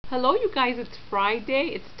Hello you guys, it's Friday.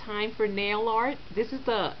 It's time for nail art. This is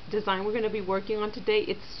the design we're going to be working on today.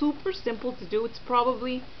 It's super simple to do. It's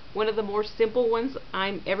probably one of the more simple ones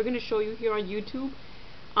I'm ever going to show you here on YouTube.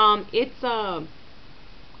 It's a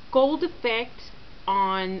gold effect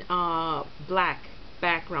on black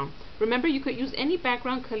background. Remember, you could use any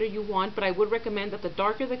background color you want, but I would recommend that the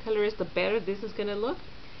darker the color is, the better this is going to look.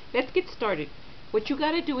 Let's get started. What you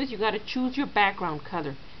got to do is you got to choose your background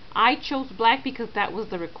color. I chose black because that was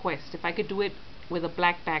the request, if I could do it with a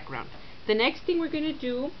black background. The next thing we're going to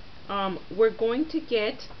do, we're going to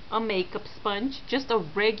get a makeup sponge, just a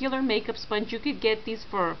regular makeup sponge. You could get these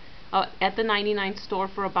for at the 99 store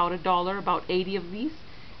for about $1, about 80 of these.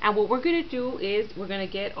 And what we're going to do is we're going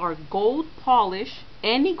to get our gold polish.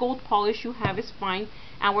 Any gold polish you have is fine,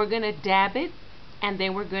 and we're going to dab it, and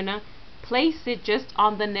then we're going to place it just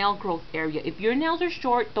on the nail growth area. If your nails are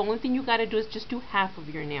short, the only thing you got to do is just do half of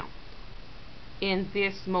your nail in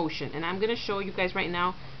this motion. And I'm going to show you guys right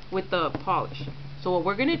now with the polish. So what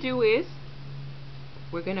we're going to do is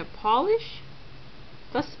we're going to polish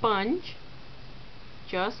the sponge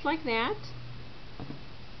just like that.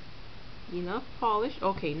 Enough polish.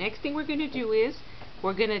 Okay, next thing we're going to do is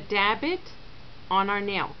we're going to dab it on our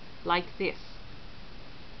nail like this.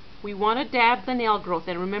 We want to dab the nail growth,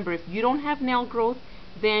 and remember, if you don't have nail growth,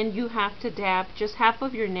 then you have to dab just half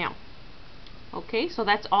of your nail. Okay, so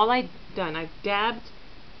that's all I've done. I've dabbed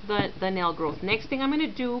the nail growth. Next thing I'm going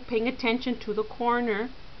to do, paying attention to the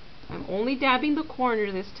corner, I'm only dabbing the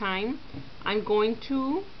corner this time. I'm going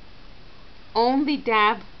to only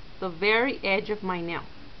dab the very edge of my nail.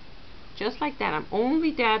 Just like that. I'm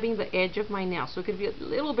only dabbing the edge of my nail, so it could be a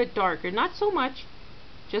little bit darker, not so much,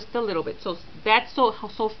 just a little bit. So that's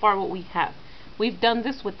so far what we have. We've done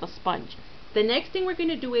this with the sponge. The next thing we're going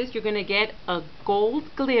to do is you're going to get a gold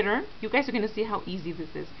glitter. You guys are going to see how easy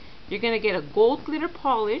this is. You're going to get a gold glitter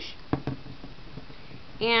polish,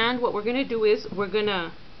 and what we're going to do is we're going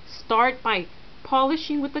to start by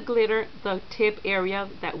polishing with the glitter the tip area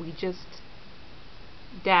that we just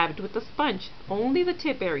dabbed with the sponge. Only the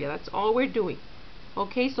tip area. That's all we're doing.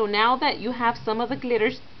 Okay, so now that you have some of the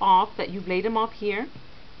glitters off, that you've laid them off here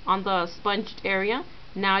on the sponged area,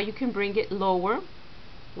 now you can bring it lower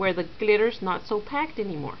where the glitter's not so packed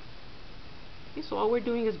anymore. Okay, so all we're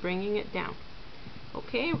doing is bringing it down.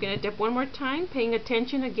 Okay, we're going to dip one more time, paying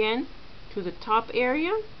attention again to the top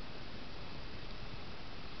area.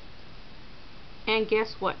 And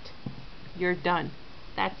guess what? You're done.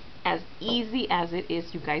 That's as easy as it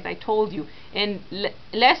is, you guys. I told you, in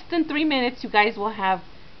less than 3 minutes you guys will have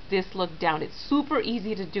this look down. It's super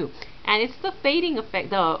easy to do, and it's the fading effect,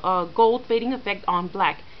 the gold fading effect on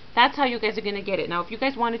black. That's how you guys are going to get it. Now if you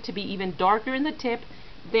guys want it to be even darker in the tip,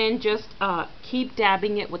 then just keep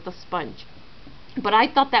dabbing it with the sponge. But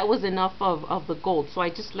I thought that was enough of the gold, so I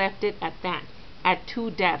just left it at that, at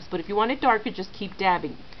 2 dabs. But if you want it darker, just keep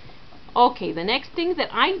dabbing. Okay, the next thing that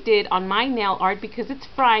I did on my nail art, because it's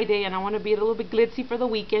Friday and I want to be a little bit glitzy for the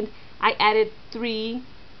weekend, I added 3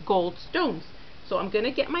 gold stones. So I'm going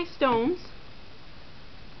to get my stones,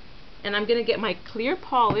 and I'm going to get my clear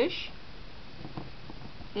polish,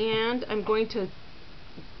 and I'm going to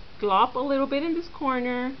glop a little bit in this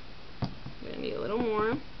corner. I'm going to need a little more.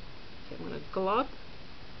 Okay, I'm going to glop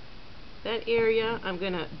that area. I'm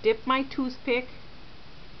going to dip my toothpick,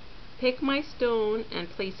 pick my stone, and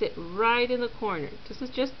place it right in the corner. This is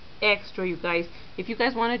just extra, you guys. If you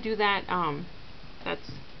guys want to do that, that's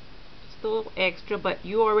just a little extra, but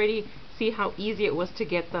you already see how easy it was to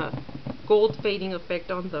get the gold fading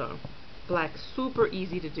effect on the black. Super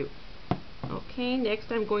easy to do. Okay,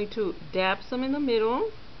 next I'm going to dab some in the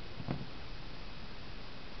middle,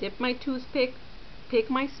 dip my toothpick,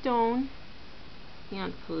 pick my stone,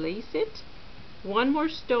 and place it. One more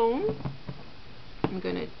stone. I'm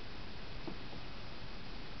going to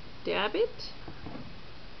dab it,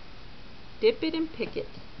 dip it, and pick it.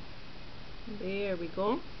 There we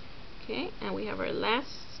go. Okay, and we have our last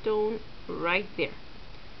stone right there.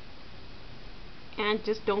 And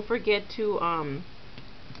just don't forget to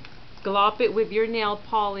glop it with your nail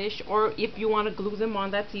polish, or if you want to glue them on,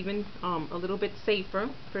 that's even a little bit safer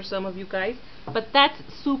for some of you guys. But that's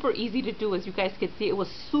super easy to do. As you guys can see, it was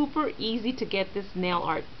super easy to get this nail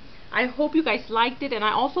art. I hope you guys liked it, and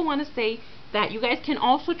I also want to say that you guys can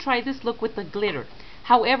also try this look with the glitter.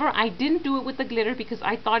 However, I didn't do it with the glitter because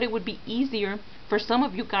I thought it would be easier for some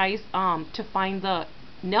of you guys to find the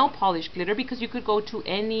nail polish glitter, because you could go to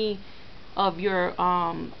any of your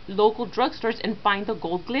local drugstores and find the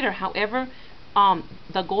gold glitter. However,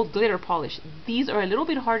 the gold glitter polish, these are a little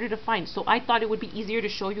bit harder to find, so I thought it would be easier to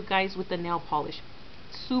show you guys with the nail polish.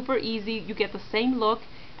 Super easy. You get the same look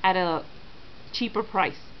at a cheaper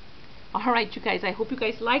price. Alright, you guys, I hope you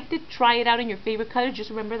guys liked it. Try it out in your favorite color. Just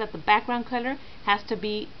remember that the background color has to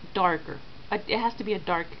be darker. It has to be a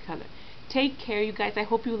dark color. Take care, you guys. I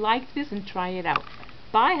hope you liked this and try it out.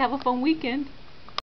 Bye. Have a fun weekend.